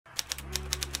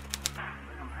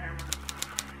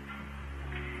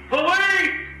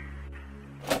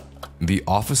The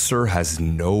officer has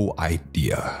no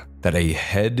idea that a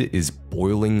head is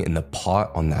boiling in the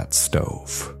pot on that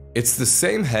stove. It's the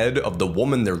same head of the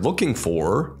woman they're looking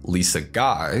for, Lisa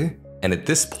Guy, and at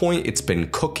this point it's been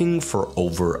cooking for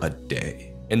over a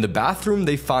day. In the bathroom,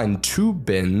 they find 2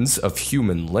 bins of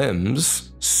human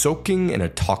limbs soaking in a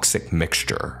toxic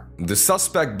mixture. The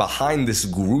suspect behind this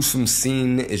gruesome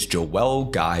scene is Joel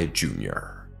Guy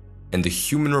Jr., and the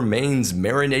human remains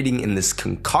marinating in this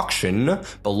concoction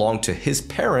belong to his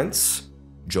parents,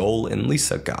 Joel and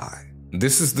Lisa Guy.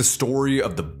 This is the story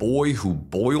of the boy who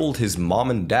boiled his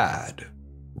mom and dad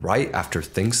right after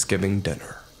Thanksgiving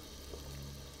dinner.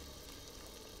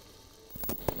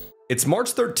 It's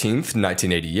March 13th,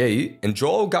 1988, and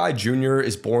Joel Guy Jr.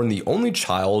 is born the only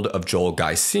child of Joel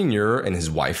Guy Sr. and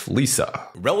his wife Lisa.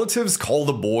 Relatives call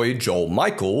the boy Joel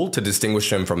Michael to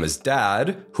distinguish him from his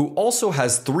dad, who also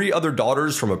has 3 other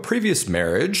daughters from a previous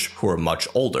marriage who are much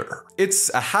older.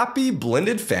 It's a happy,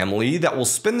 blended family that will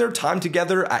spend their time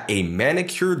together at a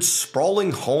manicured,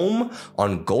 sprawling home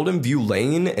on Golden View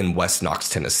Lane in West Knox,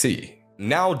 Tennessee.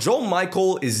 Now, Joel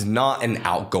Michael is not an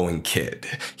outgoing kid.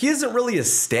 He isn't really a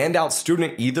standout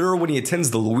student either when he attends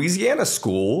the Louisiana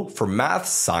School for Math,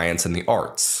 Science, and the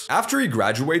Arts. After he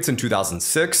graduates in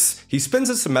 2006, he spends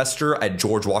a semester at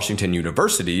George Washington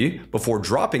University before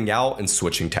dropping out and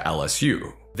switching to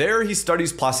LSU. There, he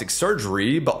studies plastic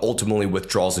surgery, but ultimately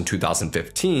withdraws in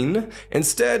 2015,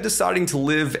 instead deciding to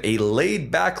live a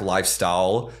laid-back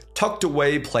lifestyle, tucked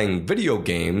away playing video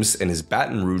games in his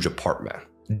Baton Rouge apartment.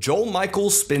 Joel Michael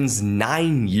spends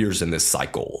 9 years in this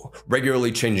cycle,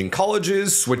 regularly changing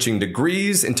colleges, switching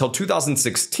degrees, until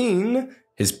 2016,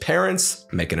 his parents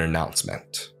make an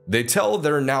announcement. They tell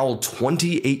their now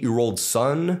 28-year-old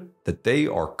son that they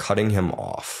are cutting him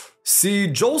off. See,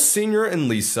 Joel Sr. and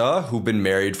Lisa, who've been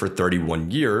married for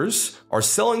 31 years, are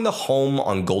selling the home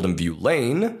on Golden View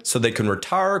Lane so they can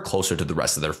retire closer to the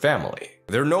rest of their family.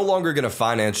 They're no longer going to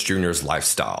finance Junior's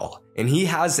lifestyle, and he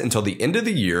has until the end of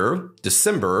the year,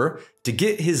 December, to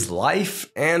get his life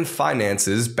and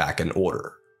finances back in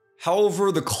order.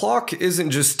 However, the clock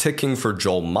isn't just ticking for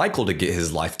Joel Michael to get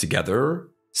his life together.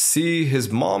 See, his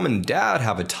mom and dad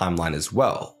have a timeline as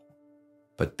well,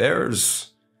 but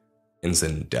theirs ends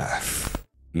in death.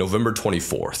 November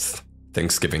 24th,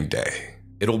 Thanksgiving Day.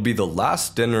 It'll be the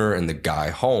last dinner in the Guy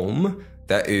home.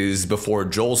 That is before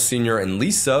Joel Sr. and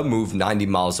Lisa move 90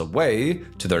 miles away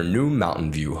to their new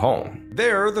Mountain View home.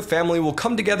 There, the family will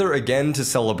come together again to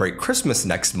celebrate Christmas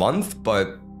next month,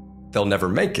 but they'll never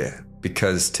make it,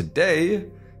 because today,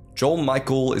 Joel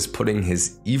Michael is putting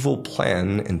his evil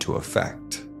plan into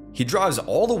effect. He drives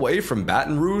all the way from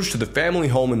Baton Rouge to the family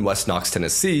home in West Knox,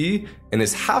 Tennessee, and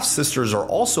his half-sisters are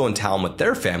also in town with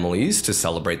their families to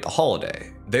celebrate the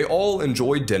holiday. They all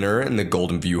enjoy dinner in the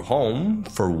Golden View home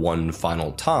for one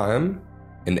final time,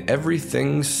 and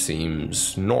everything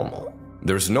seems normal.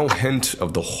 There's no hint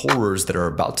of the horrors that are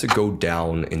about to go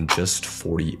down in just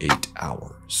 48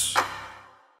 hours.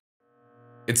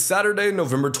 It's Saturday,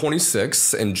 November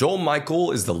 26th, and Joel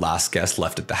Michael is the last guest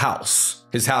left at the house,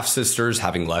 his half-sisters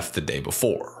having left the day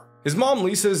before. His mom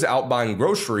Lisa is out buying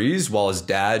groceries while his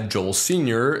dad, Joel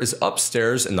Sr., is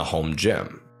upstairs in the home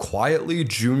gym. Quietly,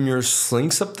 Junior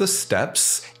slinks up the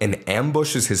steps and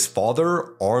ambushes his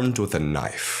father armed with a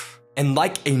knife. And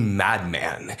like a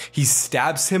madman, he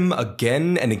stabs him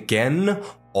again and again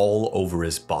all over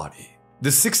his body. The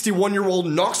 61-year-old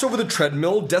knocks over the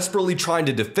treadmill, desperately trying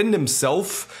to defend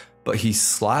himself, but he's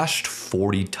slashed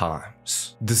 40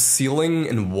 times. The ceiling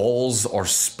and walls are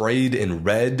sprayed in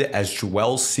red as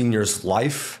Joel Sr.'s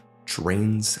life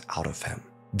drains out of him.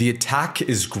 The attack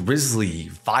is grisly,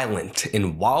 violent,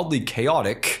 and wildly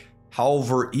chaotic.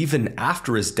 However, even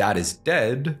after his dad is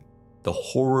dead, the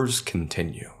horrors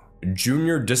continue.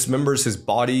 Junior dismembers his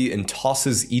body and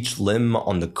tosses each limb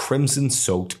on the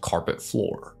crimson-soaked carpet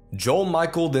floor. Joel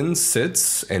Michael then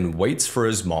sits and waits for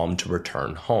his mom to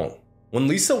return home. When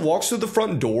Lisa walks through the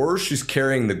front door, she's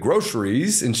carrying the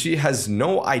groceries and she has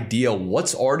no idea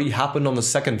what's already happened on the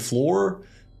second floor,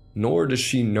 nor does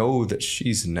she know that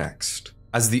she's next.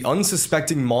 As the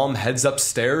unsuspecting mom heads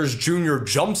upstairs, Junior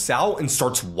jumps out and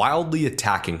starts wildly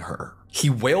attacking her. He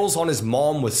wails on his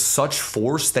mom with such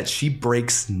force that she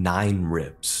breaks 9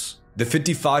 ribs. The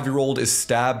 55-year-old is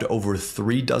stabbed over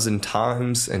 3 dozen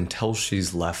times until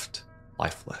she's left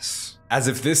lifeless. As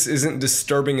if this isn't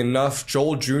disturbing enough,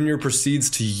 Joel Jr. proceeds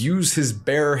to use his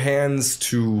bare hands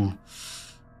to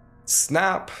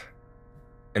snap,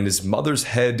 and his mother's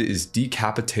head is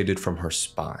decapitated from her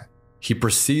spine. He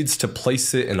proceeds to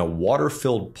place it in a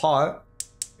water-filled pot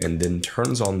and then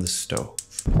turns on the stove.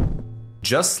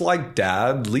 Just like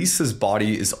Dad, Lisa's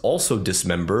body is also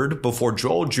dismembered before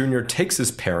Joel Jr. takes his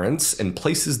parents and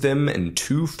places them in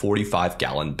two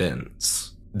 45-gallon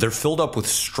bins. They're filled up with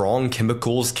strong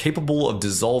chemicals capable of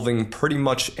dissolving pretty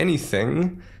much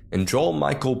anything, and Joel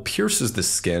Michael pierces the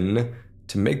skin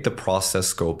to make the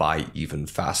process go by even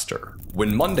faster.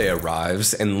 When Monday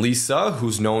arrives and Lisa,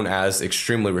 who's known as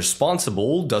extremely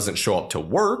responsible, doesn't show up to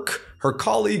work, her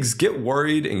colleagues get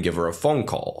worried and give her a phone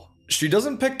call. She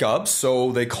doesn't pick up,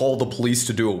 so they call the police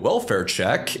to do a welfare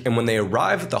check, and when they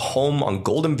arrive at the home on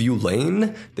Golden View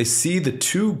Lane, they see the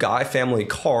two Guy family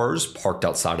cars parked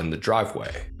outside in the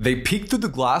driveway. They peek through the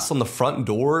glass on the front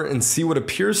door and see what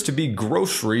appears to be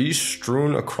groceries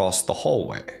strewn across the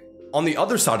hallway. On the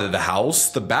other side of the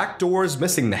house, the back door is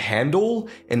missing the handle,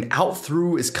 and out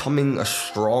through is coming a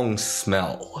strong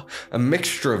smell, a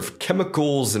mixture of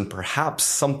chemicals and perhaps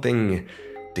something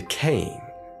decaying.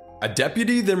 A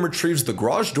deputy then retrieves the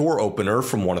garage door opener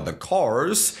from one of the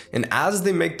cars, and as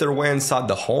they make their way inside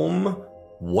the home,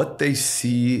 what they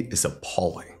see is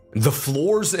appalling. The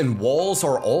floors and walls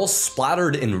are all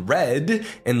splattered in red,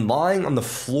 and lying on the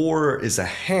floor is a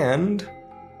hand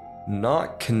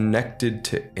not connected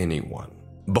to anyone.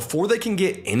 Before they can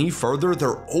get any further,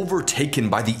 they're overtaken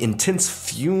by the intense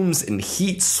fumes and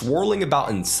heat swirling about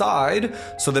inside,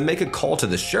 so they make a call to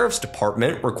the sheriff's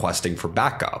department requesting for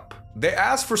backup. They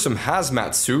ask for some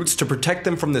hazmat suits to protect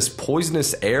them from this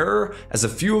poisonous air, as a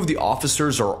few of the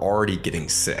officers are already getting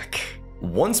sick.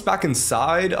 Once back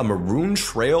inside, a maroon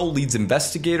trail leads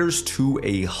investigators to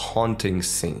a haunting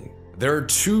scene. There are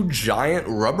two giant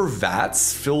rubber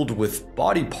vats filled with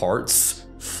body parts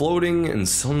floating in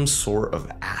some sort of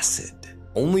acid.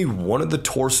 Only one of the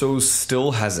torsos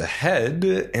still has a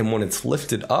head, and when it's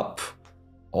lifted up,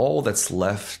 all that's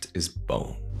left is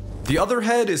bone. The other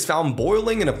head is found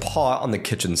boiling in a pot on the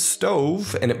kitchen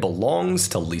stove, and it belongs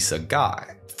to Lisa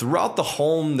Guy. Throughout the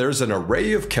home, there's an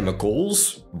array of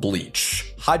chemicals: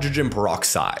 bleach, hydrogen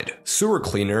peroxide, sewer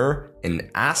cleaner, and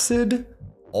acid,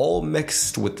 all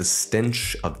mixed with the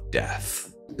stench of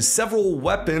death. Several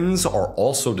weapons are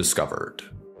also discovered: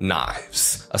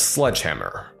 knives, a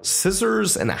sledgehammer,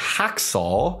 scissors, and a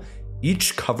hacksaw,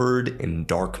 each covered in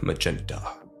dark magenta.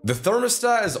 The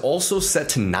thermostat is also set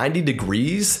to 90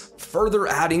 degrees, further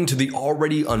adding to the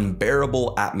already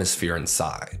unbearable atmosphere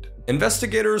inside.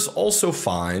 Investigators also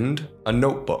find a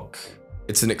notebook.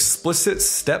 It's an explicit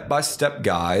step-by-step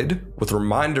guide with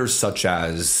reminders such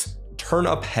as turn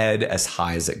up head as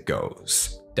high as it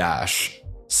goes, dash,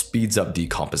 speeds up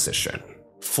decomposition,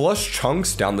 flush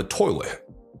chunks down the toilet,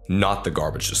 not the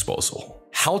garbage disposal,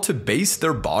 how to base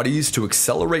their bodies to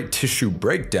accelerate tissue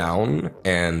breakdown,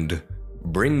 and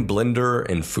bring blender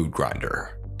and food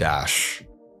grinder, dash,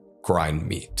 grind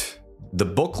meat. The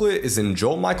booklet is in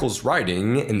Joel Michael's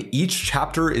writing, and each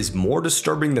chapter is more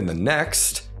disturbing than the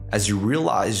next as you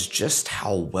realize just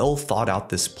how well thought out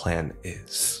this plan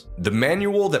is. The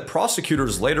manual that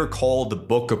prosecutors later call the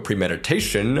Book of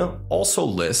Premeditation also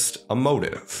lists a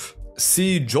motive.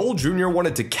 See, Joel Jr.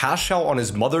 wanted to cash out on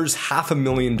his mother's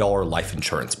 $500,000 life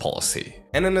insurance policy.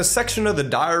 And in a section of the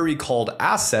diary called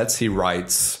Assets, he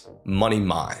writes, "Money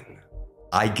mine.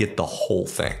 I get the whole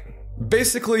thing."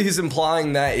 Basically, he's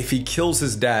implying that if he kills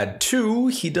his dad too,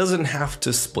 he doesn't have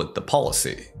to split the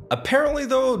policy. Apparently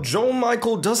though, Joel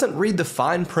Michael doesn't read the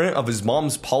fine print of his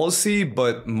mom's policy,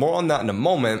 but more on that in a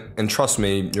moment, and trust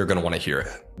me, you're gonna wanna hear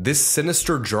it. This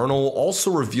sinister journal also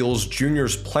reveals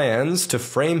Junior's plans to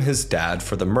frame his dad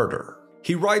for the murder.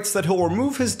 He writes that he'll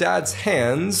remove his dad's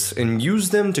hands and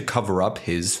use them to cover up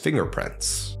his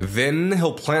fingerprints. Then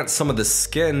he'll plant some of the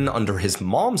skin under his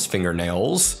mom's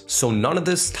fingernails, so none of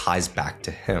this ties back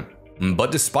to him.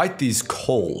 But despite these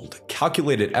cold,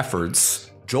 calculated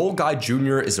efforts, Joel Guy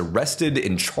Jr. is arrested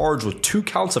and charged with 2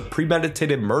 counts of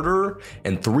premeditated murder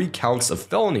and 3 counts of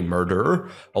felony murder,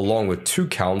 along with 2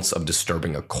 counts of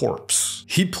disturbing a corpse.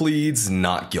 He pleads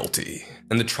not guilty,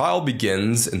 and the trial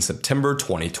begins in September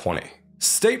 2020.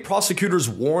 State prosecutors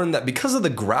warn that because of the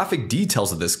graphic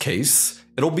details of this case,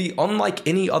 it'll be unlike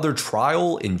any other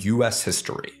trial in US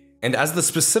history. And as the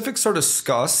specifics are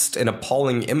discussed and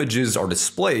appalling images are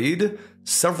displayed,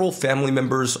 several family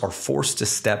members are forced to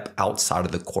step outside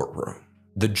of the courtroom.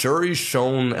 The jury's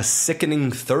shown a sickening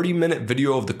 30-minute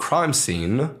video of the crime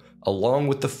scene, along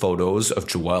with the photos of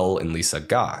Joel and Lisa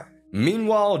Guy.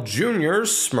 Meanwhile, Junior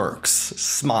smirks,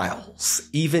 smiles,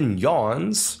 even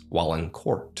yawns while in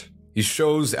court. He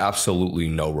shows absolutely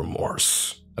no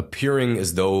remorse. appearing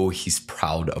as though he's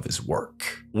proud of his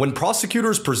work. When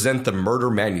prosecutors present the murder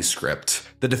manuscript,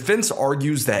 the defense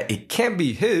argues that it can't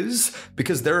be his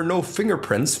because there are no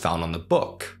fingerprints found on the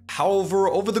book. However,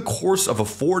 over the course of a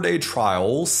 4-day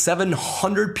trial,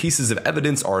 700 pieces of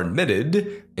evidence are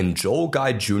admitted, and Joel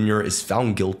Guy Jr. is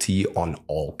found guilty on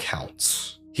all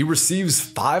counts. He receives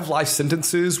 5 life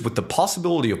sentences with the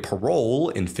possibility of parole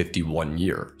in 51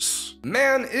 years.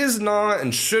 Man is not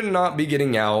and should not be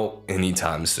getting out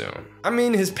anytime soon. I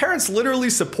mean, his parents literally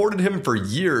supported him for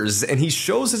years, and he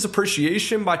shows his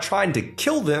appreciation by trying to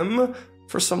kill them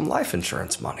for some life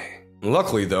insurance money.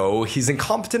 Luckily though, he's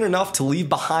incompetent enough to leave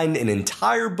behind an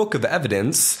entire book of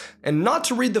evidence and not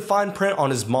to read the fine print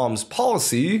on his mom's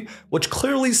policy, which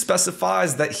clearly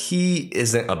specifies that he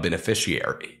isn't a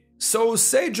beneficiary. So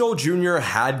say Joel Jr.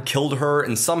 had killed her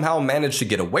and somehow managed to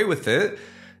get away with it,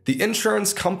 the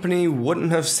insurance company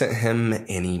wouldn't have sent him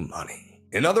any money.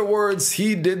 In other words,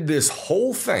 he did this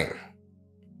whole thing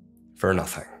for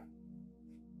nothing.